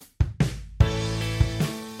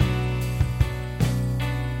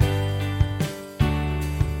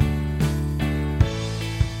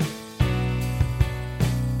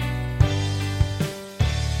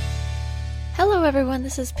Hello everyone,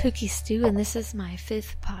 this is Pookie Stew and this is my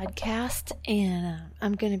 5th podcast, and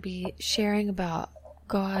I'm going to be sharing about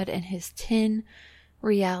God and His 10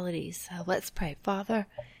 realities. Let's pray. Father,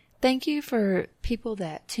 thank you for people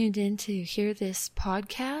that tuned in to hear this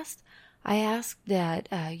podcast. I ask that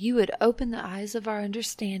you would open the eyes of our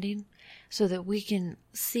understanding so that we can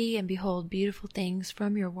see and behold beautiful things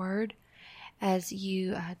from your word as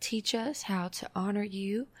you teach us how to honor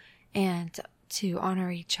you and to honor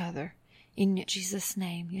each other. In Jesus'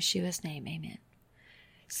 name, Yeshua's name, amen.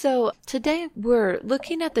 So today we're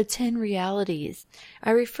looking at the 10 realities.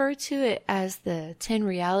 I refer to it as the 10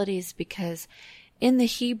 realities because in the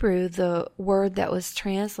Hebrew, the word that was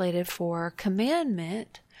translated for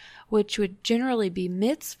commandment, which would generally be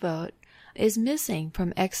mitzvot, is missing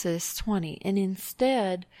from Exodus 20. And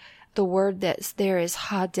instead, the word that's there is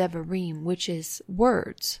ha-devarim, which is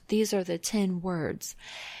words. These are the 10 words.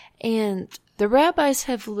 And the rabbis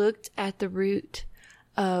have looked at the root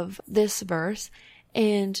of this verse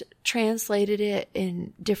and translated it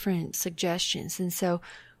in different suggestions. And so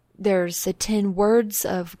there's the 10 words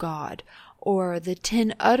of God or the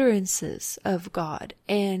 10 utterances of God.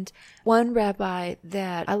 And one rabbi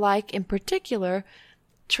that I like in particular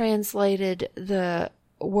translated the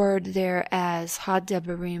word there as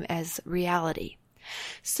ha-devarim, as reality.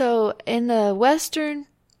 So in the Western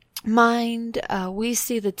mind, we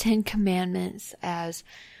see the 10 commandments as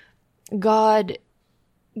God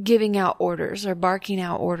giving out orders or barking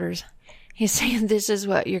out orders. He's saying this is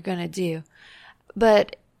what you're going to do.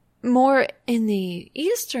 But more in the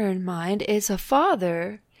Eastern mind, it's a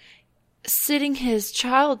father sitting his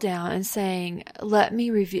child down and saying, let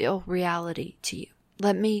me reveal reality to you.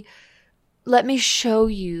 Let me show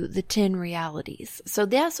you the 10 realities. So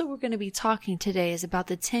that's what we're going to be talking today, is about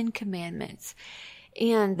the 10 commandments.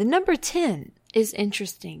 And the number 10 is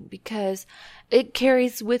interesting because it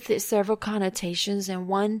carries with it several connotations. And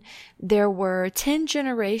one, there were 10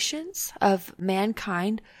 generations of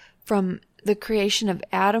mankind from the creation of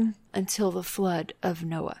Adam until the flood of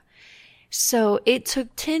Noah. So it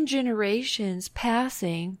took 10 generations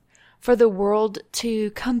passing for the world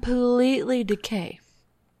to completely decay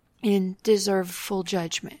and deserve full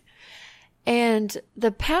judgment. And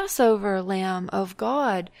the Passover Lamb of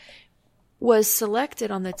God was selected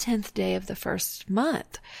on the 10th day of the first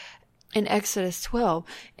month in Exodus 12.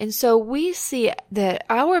 And so we see that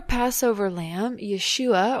our Passover Lamb,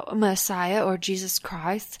 Yeshua, Messiah, or Jesus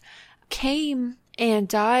Christ, came and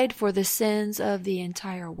died for the sins of the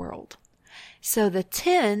entire world. So the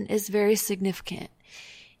 10 is very significant.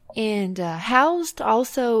 And housed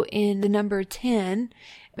also in the number 10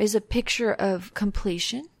 is a picture of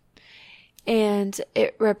completion. And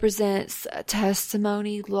it represents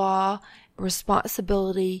testimony, law,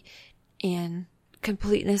 responsibility, and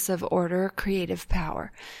completeness of order, creative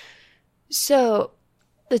power. So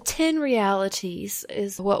the 10 realities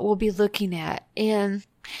is what we'll be looking at. And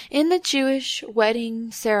in the Jewish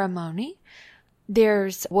wedding ceremony,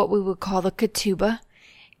 there's what we would call the ketubah,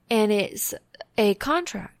 and it's a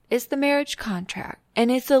contract. It's the marriage contract, and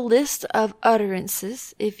it's a list of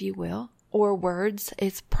utterances, if you will, or words.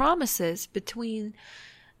 It's promises between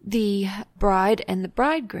the bride and the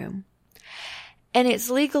bridegroom. And it's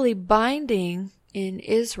legally binding in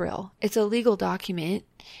Israel. It's a legal document.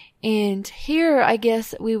 And here, I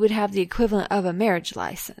guess we would have the equivalent of a marriage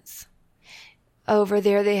license. Over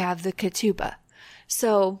there, they have the ketubah.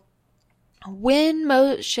 So when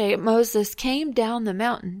Moses came down the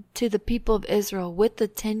mountain to the people of Israel with the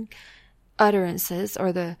 10 utterances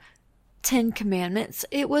or the 10 commandments,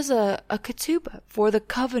 it was a ketubah for the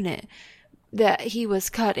covenant that he was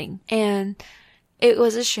cutting. And it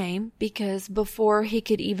was a shame because before he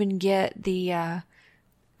could even get the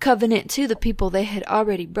covenant to the people, they had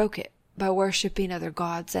already broke it by worshiping other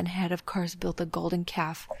gods and had, of course, built a golden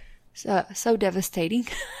calf. So devastating.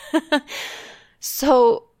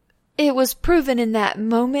 So it was proven in that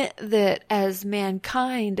moment that as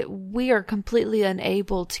mankind, we are completely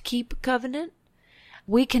unable to keep covenant.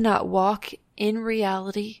 We cannot walk in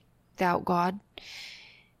reality without God.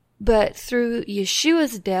 But through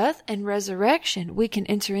Yeshua's death and resurrection, we can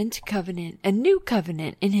enter into covenant, a new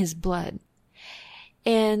covenant in His blood.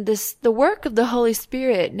 And the work of the Holy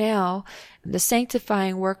Spirit now, the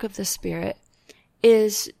sanctifying work of the Spirit,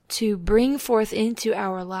 is to bring forth into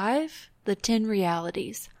our life the 10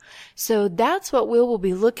 realities. So that's what we will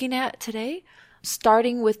be looking at today,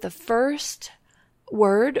 starting with the first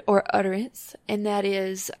word or utterance, and that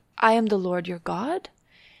is, I am the Lord your God,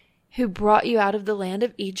 who brought you out of the land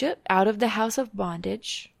of Egypt, out of the house of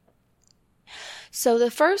bondage. So the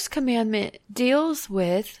first commandment deals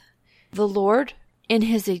with the Lord in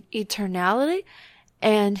His eternality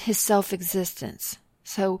and his self-existence.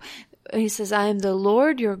 So he says, I am the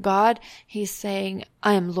Lord your God. He's saying,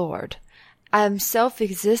 I am Lord. I am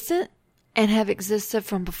self-existent and have existed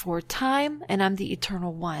from before time, and I'm the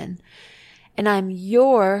eternal one. And I'm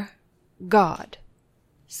your God.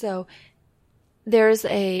 So there's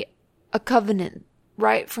a covenant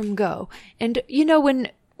right from go. And when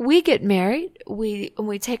we get married, when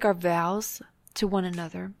we take our vows to one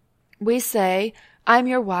another, we say, I'm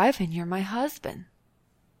your wife and you're my husband.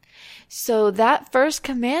 So that first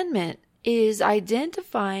commandment is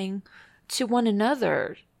identifying to one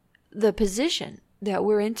another the position that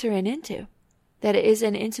we're entering into, that it is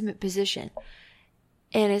an intimate position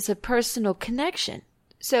and it's a personal connection.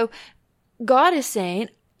 So God is saying,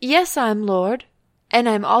 yes, I'm Lord, and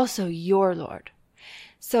I'm also your Lord.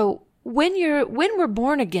 So when we're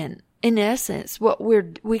born again, in essence,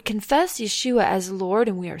 we confess Yeshua as Lord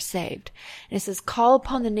and we are saved. And it says, call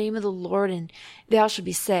upon the name of the Lord and thou shalt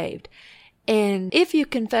be saved. And if you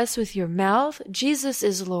confess with your mouth, Jesus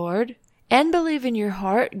is Lord, and believe in your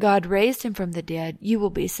heart, God raised him from the dead, you will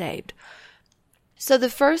be saved. So the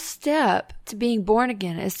first step to being born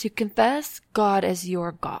again is to confess God as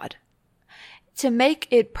your God, to make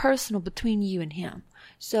it personal between you and him.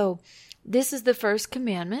 So this is the first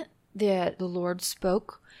commandment that the Lord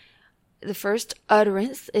spoke. The first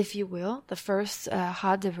utterance, if you will, the first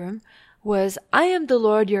hadavrim was, I am the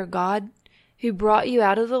Lord your God who brought you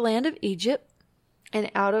out of the land of Egypt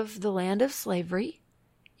and out of the land of slavery,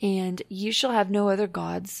 and you shall have no other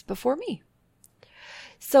gods before me.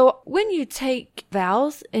 So when you take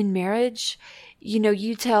vows in marriage,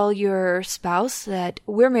 you tell your spouse that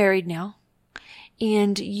we're married now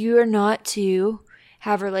and you're not to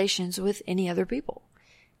have relations with any other people.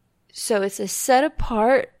 So it's a set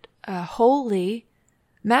apart, a holy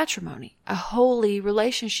matrimony, a holy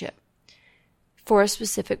relationship for a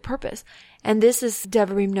specific purpose. And this is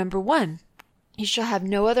Devarim number 1. You shall have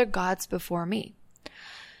no other gods before me.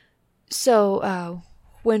 So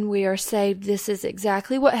when we are saved, this is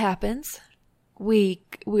exactly what happens. We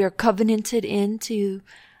are covenanted into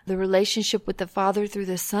the relationship with the Father through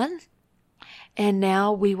the Son. And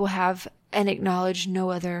now we will have and acknowledge no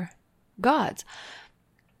other gods.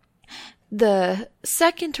 The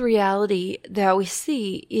second reality that we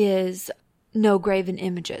see is no graven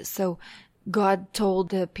images. So God told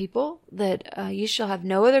the people that you shall have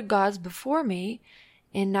no other gods before me,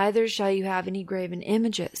 and neither shall you have any graven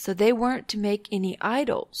images. So they weren't to make any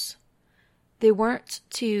idols. They weren't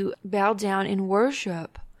to bow down in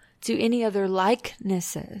worship to any other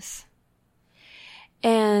likenesses.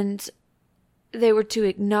 And they were to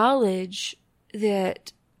acknowledge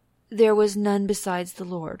that there was none besides the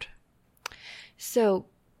Lord. So,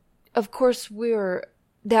 of course,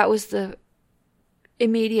 that was the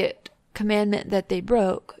immediate commandment that they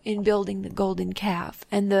broke in building the golden calf.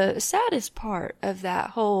 And the saddest part of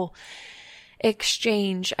that whole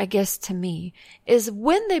exchange, I guess to me, is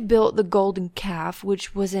when they built the golden calf,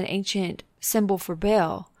 which was an ancient symbol for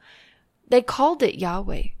Baal, they called it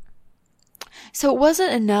Yahweh. So it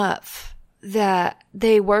wasn't enough that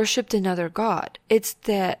they worshipped another god. It's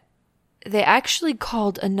that they actually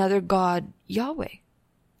called another god Yahweh.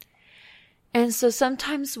 And so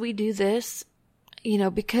sometimes we do this,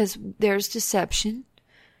 because there's deception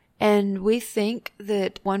and we think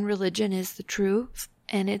that one religion is the truth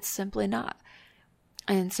and it's simply not.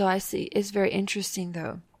 And so I see it's very interesting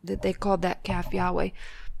though that they called that calf Yahweh.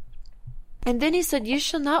 And then he said, you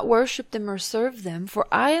shall not worship them or serve them, for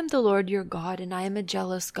I am the Lord your God and I am a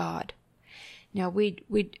jealous God. Now we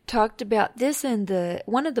talked about this in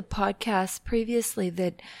one of the podcasts previously,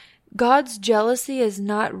 that God's jealousy is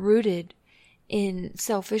not rooted in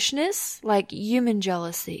selfishness like human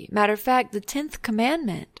jealousy. Matter of fact, the 10th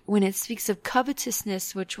commandment, when it speaks of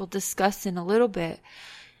covetousness, which we'll discuss in a little bit,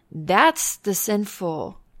 that's the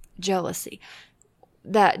sinful jealousy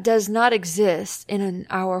that does not exist in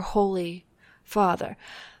our holy Father.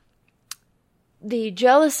 The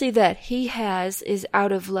jealousy that he has is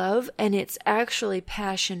out of love, and it's actually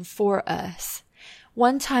passion for us.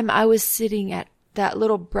 One time I was sitting at that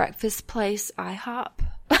little breakfast place, IHOP,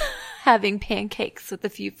 having pancakes with a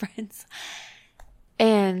few friends.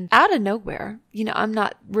 And out of nowhere, I'm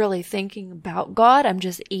not really thinking about God. I'm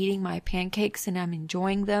just eating my pancakes and I'm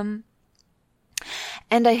enjoying them.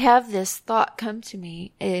 And I have this thought come to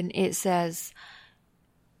me, and it says,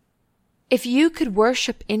 if you could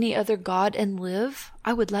worship any other god and live,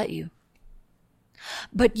 I would let you.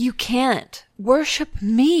 But you can't. Worship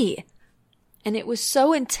me. And it was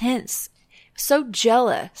so intense, so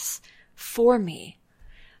jealous for me.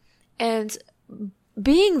 And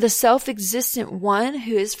being the self-existent one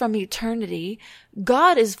who is from eternity,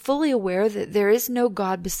 God is fully aware that there is no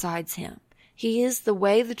God besides him. He is the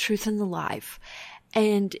way, the truth, and the life.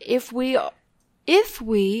 And if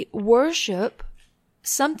we worship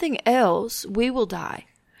something else, we will die.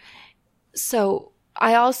 So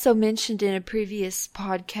I also mentioned in a previous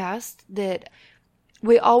podcast that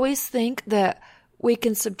we always think that we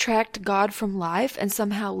can subtract God from life and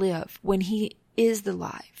somehow live when he is the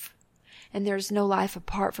life. And there's no life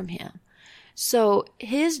apart from him. So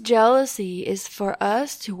his jealousy is for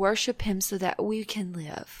us to worship him so that we can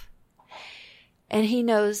live. And he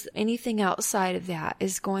knows anything outside of that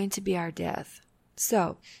is going to be our death.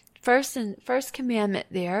 So, first commandment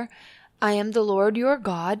there, I am the Lord your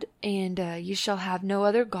God, and you shall have no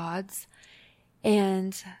other gods.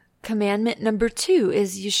 And commandment number 2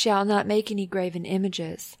 is you shall not make any graven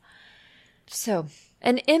images. So,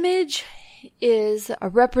 an image is a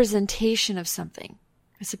representation of something.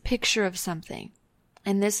 It's a picture of something.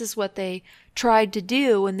 And this is what they tried to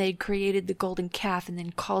do when they created the golden calf and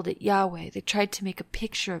then called it Yahweh. They tried to make a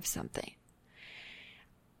picture of something.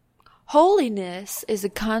 Holiness is a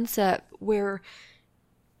concept where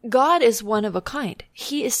God is one of a kind.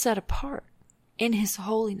 He is set apart in his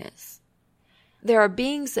holiness. There are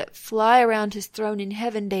beings that fly around his throne in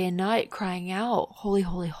heaven day and night crying out, holy,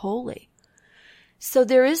 holy, holy. So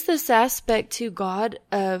there is this aspect to God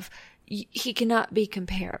of he cannot be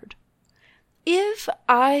compared. If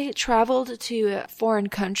I traveled to a foreign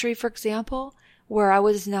country, for example, where I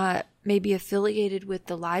was not maybe affiliated with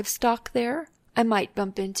the livestock there, I might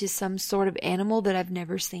bump into some sort of animal that I've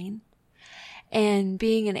never seen. And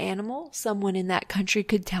being an animal, someone in that country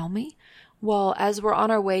could tell me, well, as we're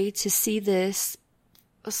on our way to see this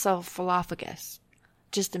Cephalophagus,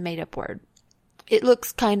 just a made-up word. It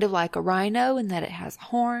looks kind of like a rhino in that it has a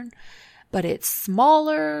horn, but it's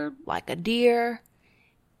smaller, like a deer.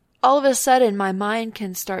 All of a sudden, my mind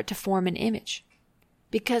can start to form an image.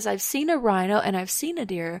 Because I've seen a rhino and I've seen a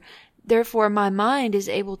deer, therefore my mind is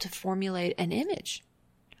able to formulate an image.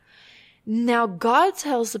 Now, God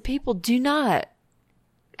tells the people, do not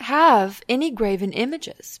have any graven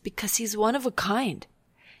images, because he's one of a kind.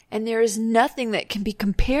 And there is nothing that can be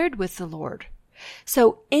compared with the Lord.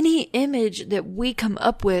 So any image that we come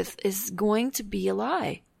up with is going to be a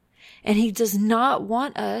lie. And he does not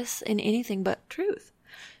want us in anything but truth.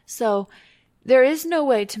 So there is no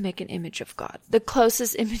way to make an image of God. The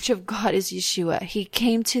closest image of God is Yeshua. He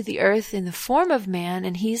came to the earth in the form of man,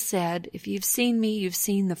 and he said, if you've seen me, you've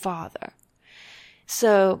seen the Father.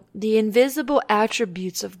 So the invisible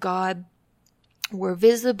attributes of God were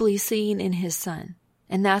visibly seen in his Son.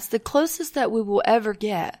 And that's the closest that we will ever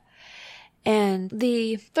get. And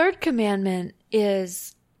the third commandment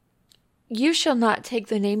is, you shall not take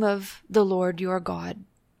the name of the Lord your God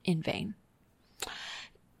in vain.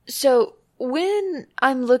 So when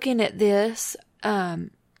I'm looking at this, and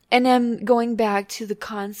I'm going back to the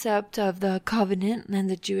concept of the covenant and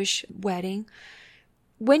the Jewish wedding,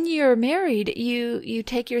 when you're married, you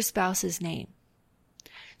take your spouse's name.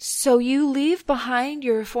 So you leave behind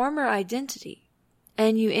your former identity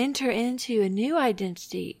and you enter into a new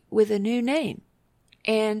identity with a new name.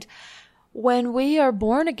 And when we are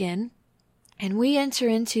born again and we enter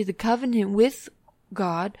into the covenant with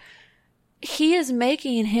God, he is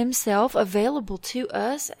making himself available to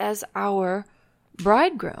us as our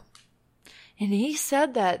bridegroom. And he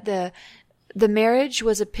said that the marriage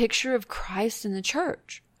was a picture of Christ and the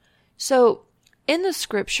church. So in the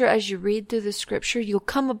scripture, as you read through the scripture, you'll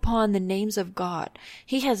come upon the names of God.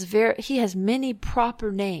 He has many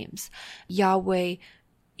proper names. Yahweh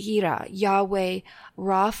Yireh, Yahweh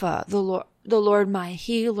Rapha, the Lord my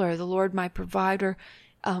healer, the Lord my provider.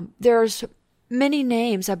 There's many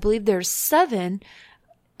names. I believe there's 7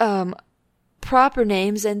 proper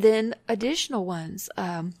names and then additional ones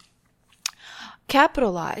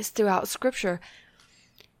capitalized throughout scripture.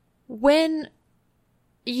 When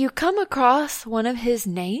you come across one of his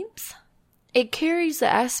names, it carries the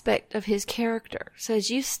aspect of his character. So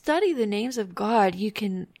as you study the names of God, you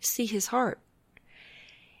can see his heart.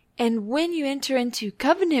 And when you enter into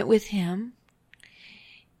covenant with him,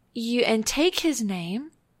 and take his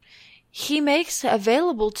name, he makes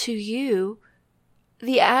available to you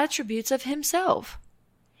the attributes of himself.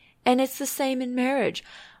 And it's the same in marriage.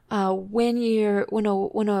 When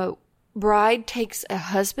a bride takes a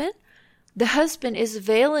husband, the husband is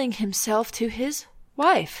availing himself to his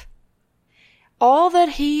wife. All that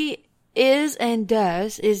he is and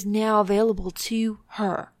does is now available to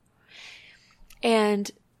her. And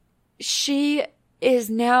she is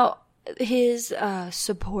now his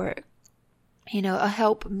support, a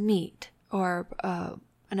help meet or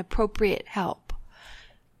an appropriate help.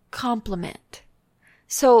 complement.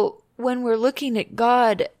 So when we're looking at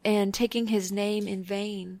God and taking his name in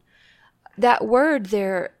vain, that word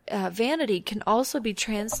there, vanity, can also be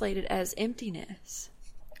translated as emptiness.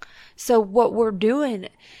 So what we're doing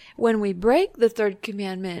when we break the third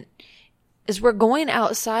commandment is we're going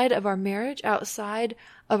outside of our marriage, outside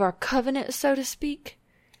of our covenant, so to speak,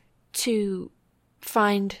 to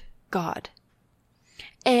find God.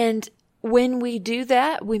 And when we do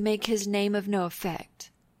that, we make his name of no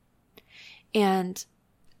effect. And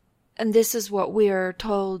this is what we are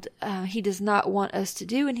told he does not want us to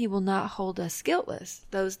do, and he will not hold us guiltless,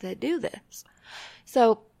 those that do this.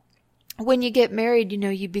 So when you get married,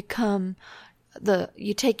 you become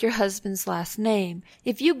you take your husband's last name.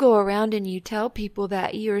 If you go around and you tell people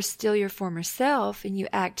that you are still your former self and you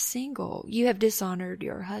act single, you have dishonored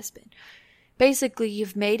your husband. Basically,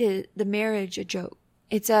 you've made the marriage a joke.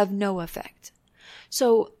 It's of no effect.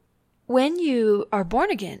 So when you are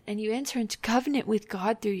born again and you enter into covenant with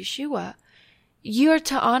God through Yeshua, you are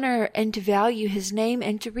to honor and to value his name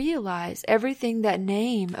and to realize everything that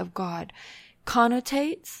name of God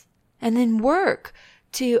connotates, and then work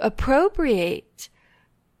to appropriate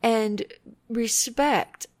and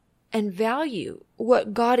respect and value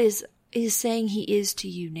what God is saying he is to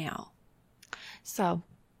you now. So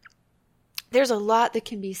there's a lot that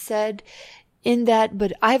can be said in that,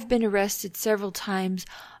 but I've been arrested several times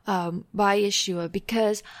by Yeshua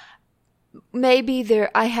because maybe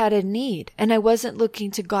I had a need and I wasn't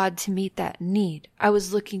looking to God to meet that need. I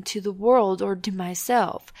was looking to the world or to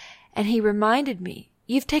myself, and he reminded me,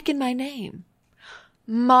 you've taken my name.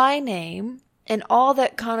 My name and all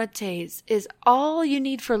that connotates is all you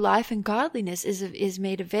need for life and godliness is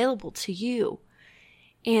made available to you.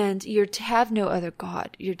 And you're to have no other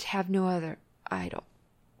God. You're to have no other idol.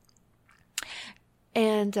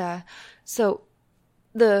 And so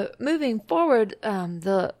the moving forward,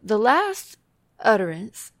 the last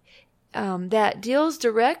utterance that deals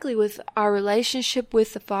directly with our relationship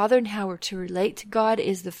with the Father and how we're to relate to God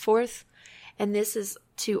is the fourth, and this is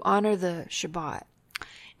to honor the Shabbat.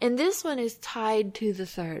 And this one is tied to the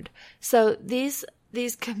third. So these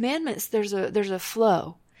commandments, there's a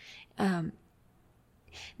flow.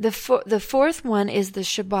 The fourth one is the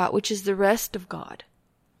Shabbat, which is the rest of God.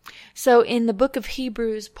 So in the book of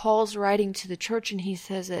Hebrews, Paul's writing to the church, and he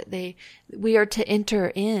says that we are to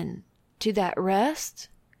enter in to that rest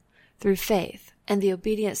through faith and the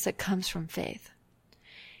obedience that comes from faith.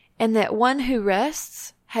 And that one who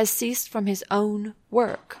rests has ceased from his own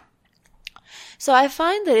work. So I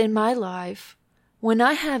find that in my life, when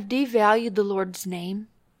I have devalued the Lord's name,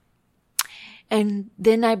 and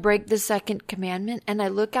then I break the second commandment, and I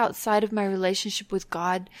look outside of my relationship with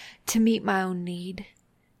God to meet my own need,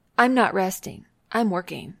 I'm not resting. I'm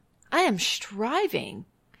working. I am striving,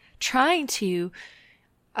 trying to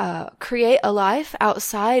create a life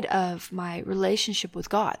outside of my relationship with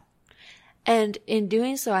God. And in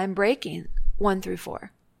doing so, I'm breaking 1 through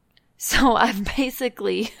 4. So I've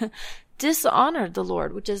basically dishonored the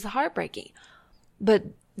Lord, which is heartbreaking. But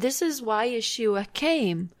this is why Yeshua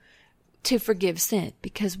came to forgive sin,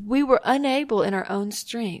 because we were unable in our own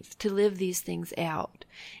strength to live these things out.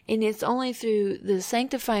 And it's only through the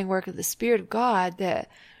sanctifying work of the Spirit of God that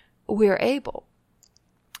we're able.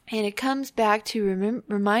 And it comes back to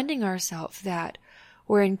reminding ourselves that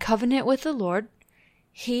we're in covenant with the Lord.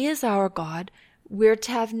 He is our God. We're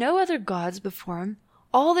to have no other gods before him.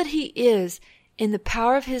 All that he is in the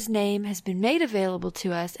power of his name has been made available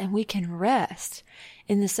to us, and we can rest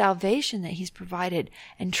in the salvation that he's provided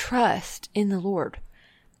and trust in the Lord.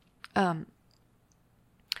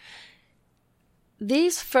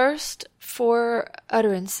 These first 4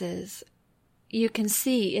 utterances you can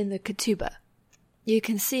see in the ketubah. You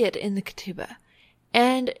can see it in the ketubah.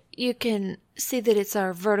 And you can see that it's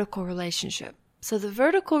our vertical relationship. So the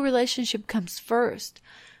vertical relationship comes first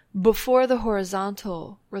before the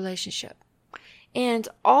horizontal relationship. And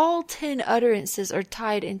all 10 utterances are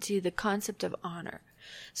tied into the concept of honor.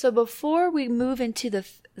 So before we move into the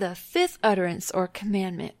 5th utterance or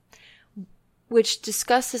commandment, which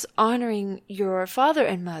discusses honoring your father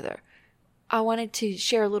and mother, I wanted to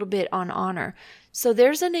share a little bit on honor. So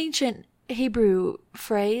there's an ancient Hebrew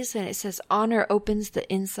phrase, and it says, honor opens the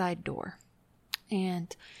inside door.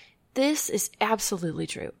 And this is absolutely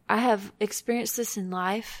true. I have experienced this in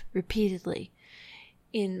life repeatedly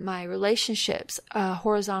in my relationships,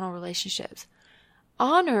 horizontal relationships.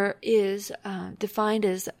 Honor is defined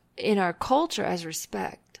as, in our culture, as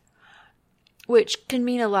respect, which can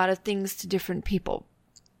mean a lot of things to different people.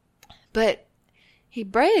 But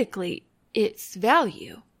Hebraically, it's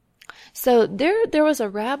value. So there was a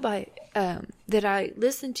rabbi that I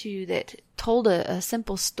listened to that told a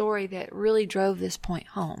simple story that really drove this point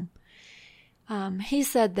home. He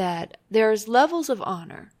said that there's levels of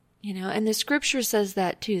honor, and the scripture says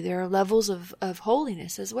that too. There are levels of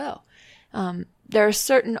holiness as well. There are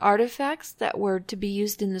certain artifacts that were to be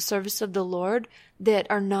used in the service of the Lord that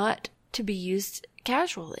are not to be used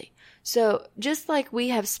casually. So just like we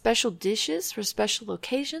have special dishes for special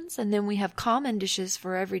occasions, and then we have common dishes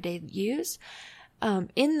for everyday use,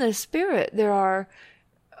 in the Spirit there are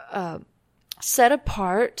set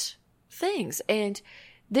apart things. And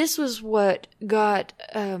this was what got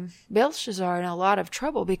Belshazzar in a lot of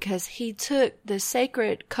trouble, because he took the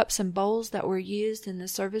sacred cups and bowls that were used in the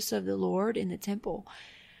service of the Lord in the temple,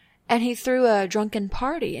 and he threw a drunken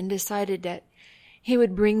party and decided that he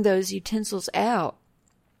would bring those utensils out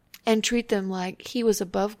and treat them like he was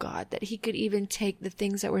above God, that he could even take the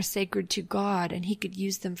things that were sacred to God and he could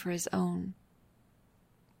use them for his own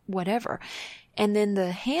whatever. And then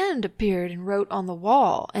the hand appeared and wrote on the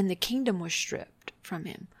wall, and the kingdom was stripped from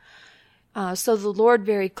him. So the Lord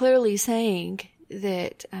very clearly saying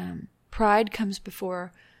that pride comes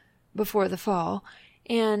before the fall.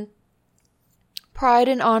 And pride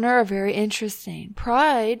and honor are very interesting.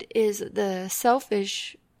 Pride is the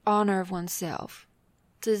selfish honor of oneself.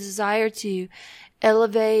 The desire to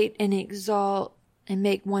elevate and exalt and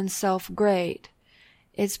make oneself great.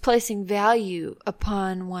 It's placing value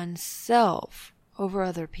upon oneself over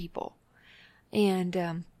other people.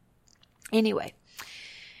 And anyway,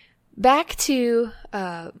 back to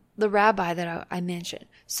the rabbi that I mentioned.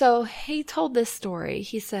 So he told this story.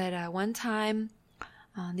 He said one time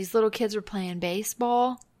these little kids were playing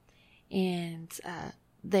baseball, and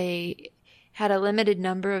they had a limited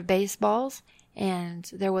number of baseballs, and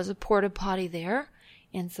there was a porta potty there.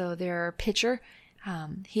 And so their pitcher,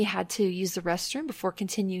 he had to use the restroom before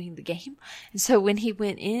continuing the game. And so when he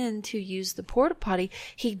went in to use the porta potty,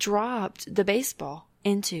 he dropped the baseball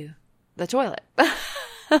into the toilet.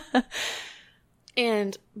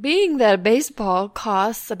 And being that a baseball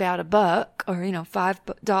costs about $1 or,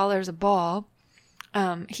 $5 a ball,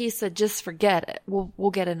 he said, just forget it.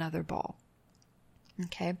 We'll get another ball.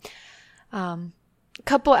 Okay. A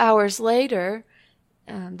couple hours later,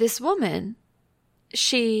 this woman,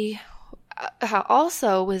 she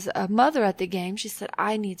also was a mother at the game. She said,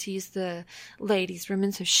 I need to use the ladies' room.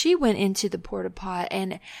 And so she went into the porta pot,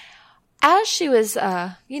 and as she was,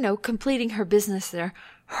 completing her business there,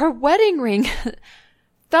 her wedding ring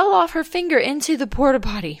fell off her finger into the porta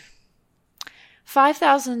potty.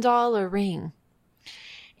 $5,000 ring.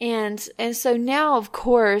 And so now, of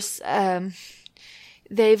course,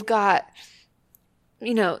 they've got,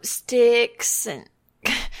 sticks and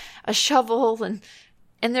a shovel, and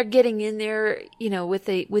they're getting in there,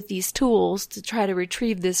 with these tools to try to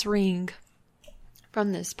retrieve this ring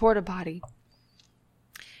from this porta potty.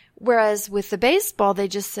 Whereas with the baseball, they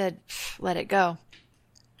just said, let it go.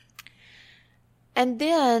 And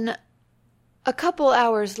then a couple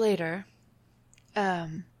hours later,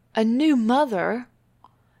 a new mother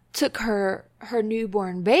took her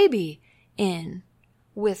newborn baby in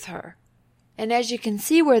with her. And as you can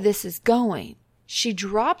see where this is going, she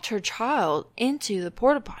dropped her child into the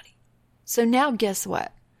porta potty. So now guess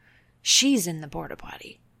what? She's in the porta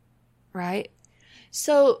potty, right?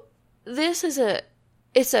 So this is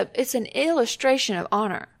it's an illustration of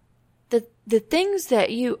honor. The things that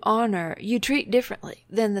you honor, you treat differently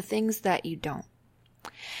than the things that you don't.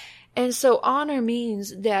 And so honor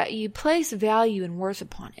means that you place value and worth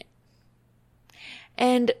upon it.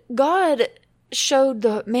 And God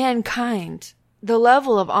showed mankind the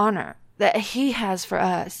level of honor that he has for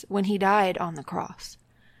us when he died on the cross.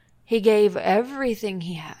 He gave everything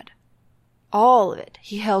he had. All of it.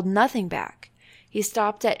 He held nothing back. He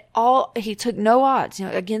stopped at all. He took no odds,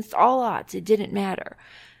 against all odds. It didn't matter.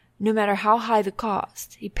 No matter how high the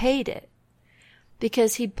cost, he paid it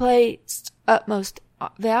because he placed utmost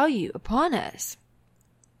value upon us.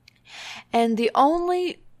 And the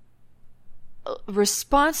only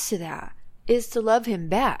response to that is to love him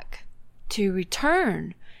back, to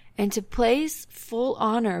return, and to place full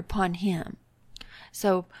honor upon him.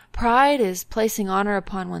 So pride is placing honor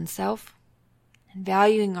upon oneself and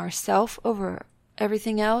valuing ourself over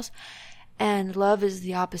everything else. And love is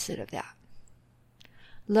the opposite of that.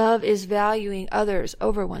 Love is valuing others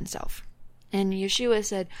over oneself. And Yeshua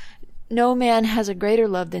said, no man has a greater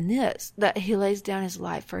love than this, that he lays down his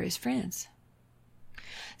life for his friends.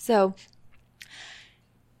 So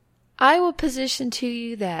I will position to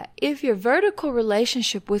you that if your vertical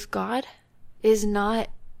relationship with God is not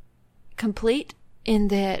complete, in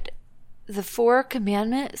that the 4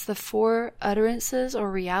 commandments, the 4 utterances or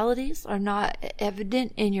realities are not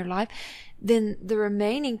evident in your life, then the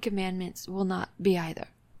remaining commandments will not be either.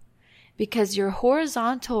 Because your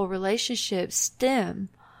horizontal relationships stem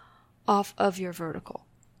off of your vertical.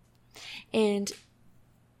 And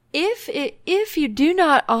if you do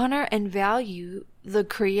not honor and value the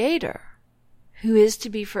Creator, who is to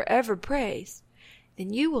be forever praised,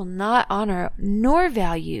 then you will not honor nor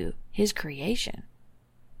value His creation.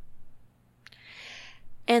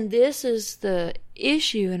 And this is the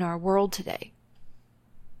issue in our world today.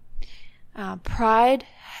 Pride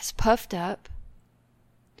has puffed up,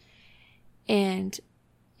 and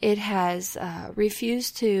it has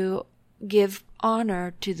refused to give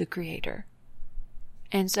honor to the Creator.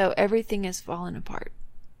 And so everything has fallen apart.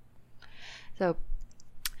 So,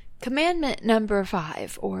 commandment number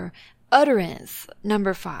 5, or utterance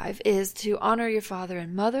number 5, is to honor your father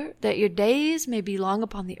and mother, that your days may be long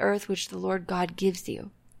upon the earth which the Lord God gives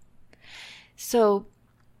you. So,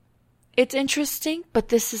 it's interesting,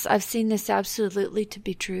 but I've seen this absolutely to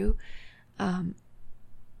be true.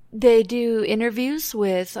 They do interviews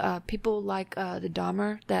with people like the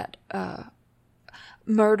Dahmer that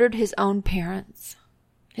murdered his own parents,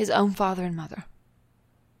 his own father and mother.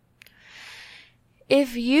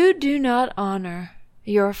 If you do not honor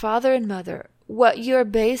your father and mother, what you're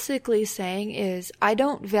basically saying is, I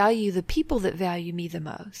don't value the people that value me the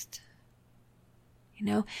most. You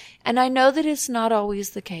know? And I know that it's not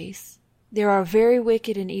always the case. There are very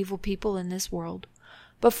wicked and evil people in this world.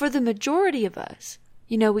 But for the majority of us,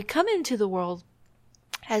 we come into the world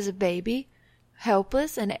as a baby,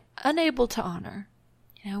 helpless and unable to honor.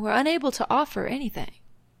 We're unable to offer anything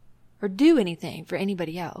or do anything for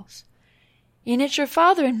anybody else. And it's your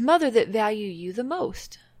father and mother that value you the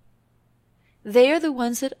most. They are the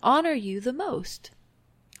ones that honor you the most.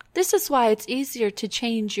 This is why it's easier to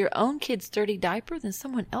change your own kid's dirty diaper than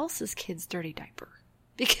someone else's kid's dirty diaper.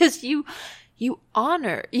 Because you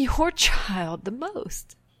honor your child the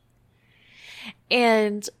most.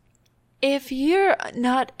 And if you're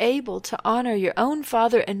not able to honor your own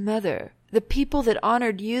father and mother, the people that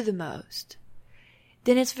honored you the most,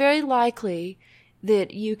 then it's very likely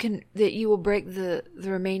that you will break the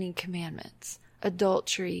remaining commandments: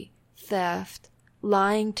 adultery, theft,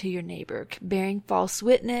 lying to your neighbor, bearing false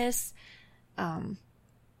witness,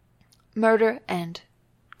 murder, and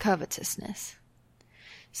covetousness.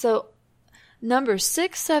 So numbers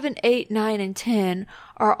 6, 7, 8, 9, and 10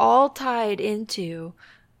 are all tied into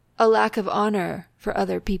a lack of honor for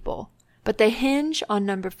other people, but they hinge on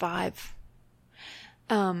number 5.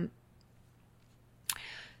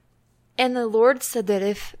 And the Lord said that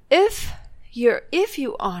if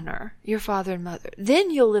you honor your father and mother,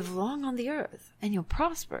 then you'll live long on the earth and you'll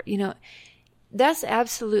prosper. That's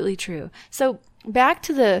absolutely true. So back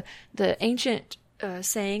to the ancient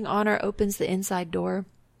saying, honor opens the inside door.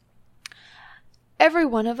 Every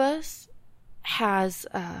one of us has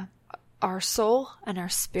our soul and our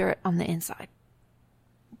spirit on the inside.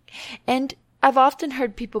 And I've often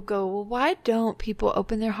heard people go, well, why don't people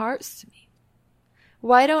open their hearts to me?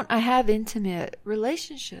 Why don't I have intimate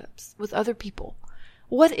relationships with other people?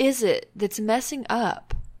 What is it that's messing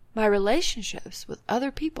up my relationships with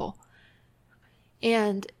other people?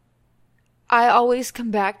 And I always come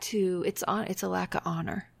back to it's a lack of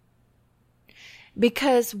honor.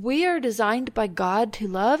 Because we are designed by God to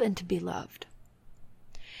love and to be loved.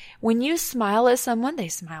 When you smile at someone, they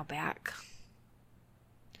smile back.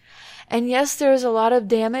 And yes, there's a lot of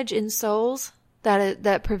damage in souls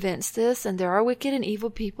that prevents this, and there are wicked and evil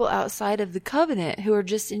people outside of the covenant who are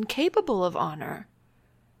just incapable of honor.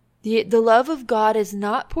 The love of God is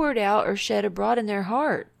not poured out or shed abroad in their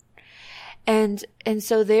heart. And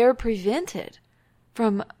so they are prevented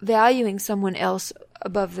from valuing someone else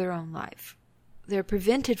above their own life. They're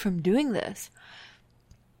prevented from doing this.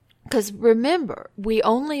 Because remember, we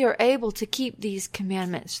only are able to keep these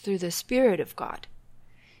commandments through the Spirit of God.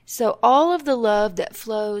 So all of the love that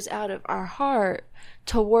flows out of our heart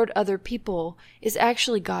toward other people is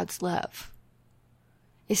actually God's love.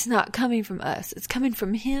 It's not coming from us. It's coming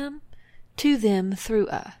from Him to them through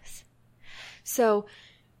us. So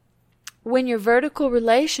when your vertical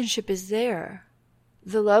relationship is there,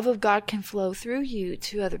 the love of God can flow through you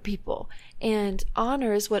to other people. And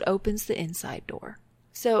honor is what opens the inside door.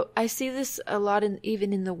 So I see this a lot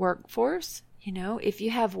even in the workforce. If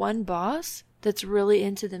you have one boss that's really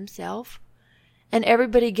into themselves, and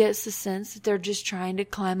everybody gets the sense that they're just trying to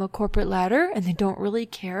climb a corporate ladder and they don't really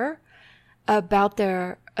care about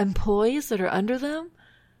their employees that are under them,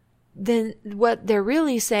 then what they're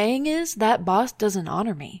really saying is, that boss doesn't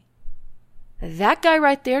honor me. That guy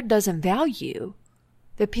right there doesn't value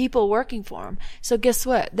the people working for him. So guess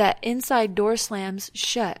what? That inside door slams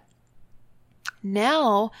shut.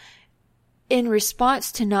 Now, in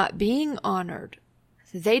response to not being honored,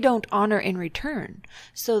 they don't honor in return.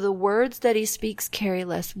 So the words that he speaks carry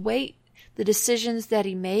less weight. The decisions that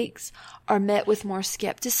he makes are met with more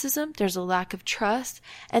skepticism. There's a lack of trust,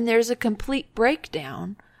 and there's a complete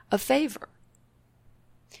breakdown of favor.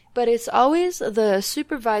 But it's always the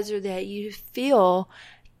supervisor that you feel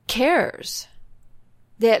cares,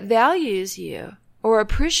 that values you or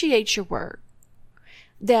appreciates your work,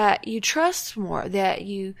 that you trust more, that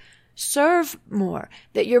you serve more,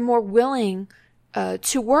 that you're more willing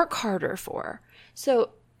to work harder for.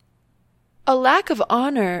 So a lack of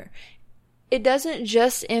honor, it doesn't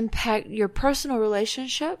just impact your personal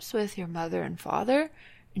relationships with your mother and father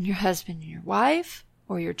and your husband and your wife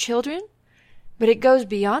or your children, but it goes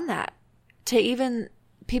beyond that to even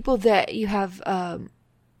people that you have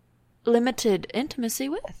limited intimacy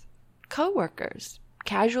with, co-workers,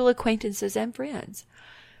 casual acquaintances, and friends.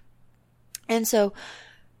 And so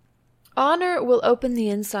honor will open the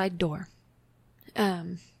inside door.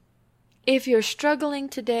 If you're struggling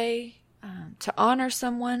today to honor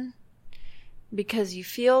someone because you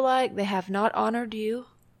feel like they have not honored you,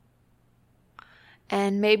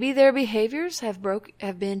 and maybe their behaviors have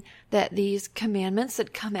been that these commandments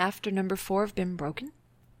that come after number 4 have been broken.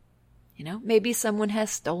 Maybe someone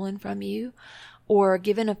has stolen from you or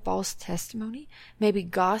given a false testimony, maybe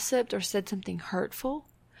gossiped or said something hurtful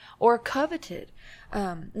or coveted.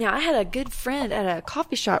 Now, I had a good friend at a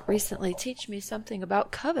coffee shop recently teach me something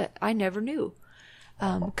about covet I never knew.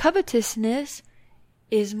 Covetousness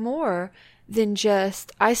is more than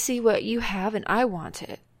just, I see what you have and I want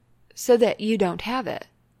it so that you don't have it.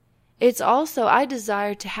 It's also, I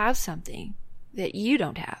desire to have something that you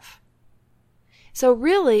don't have. So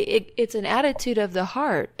really, it's an attitude of the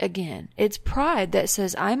heart again. It's pride that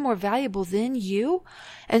says, I'm more valuable than you,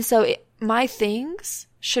 and so my things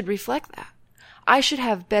should reflect that. I should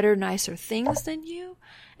have better, nicer things than you,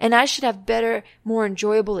 and I should have better, more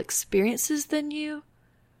enjoyable experiences than you,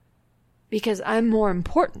 because I'm more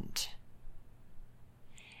important.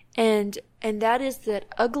 And that is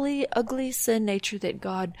that ugly, ugly sin nature that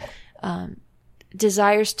God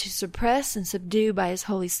desires to suppress and subdue by His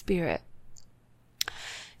Holy Spirit.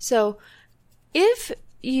 So, if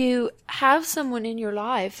you have someone in your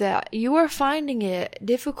life that you are finding it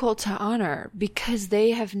difficult to honor because they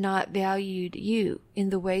have not valued you in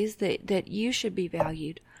the ways that you should be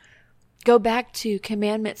valued, go back to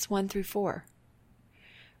Commandments 1-4.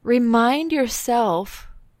 Remind yourself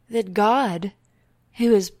that God,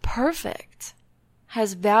 who is perfect,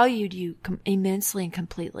 has valued you immensely and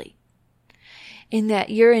completely. In that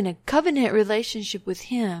you're in a covenant relationship with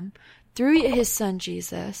Him through His Son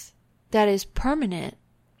Jesus that is permanent,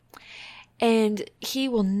 and He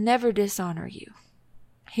will never dishonor you.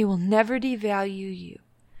 He will never devalue you.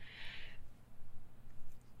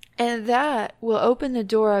 And that will open the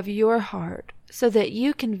door of your heart so that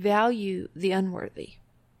you can value the unworthy.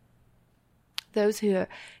 Those who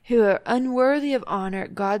are unworthy of honor,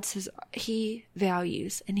 God says He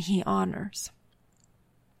values and He honors.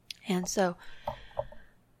 And so,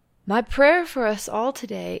 my prayer for us all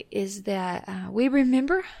today is that we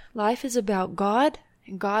remember life is about God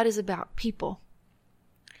and God is about people.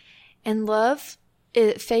 And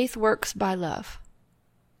faith works by love.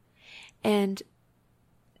 And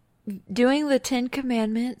doing the 10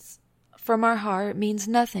 Commandments from our heart means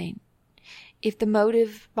nothing if the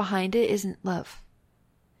motive behind it isn't love,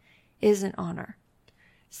 isn't honor.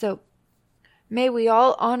 So may we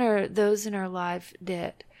all honor those in our life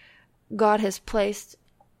that God has placed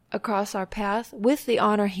across our path with the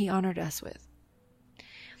honor He honored us with.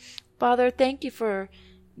 Father, thank you for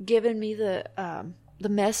giving me the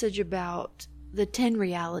message about the 10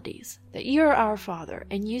 realities, that you're our Father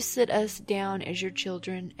and you sit us down as your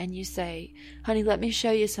children and you say, honey, let me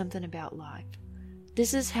show you something about life.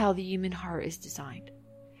 This is how the human heart is designed.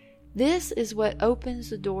 This is what opens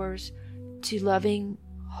the doors to loving,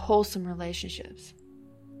 wholesome relationships.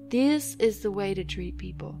 This is the way to treat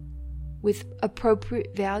people with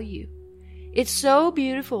appropriate value. It's so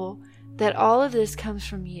beautiful that all of this comes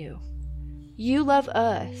from you. You love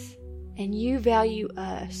us and you value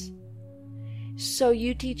us. So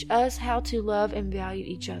you teach us how to love and value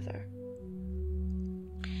each other.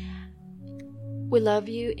 We love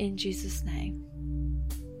you in Jesus' name.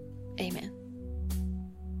 Amen.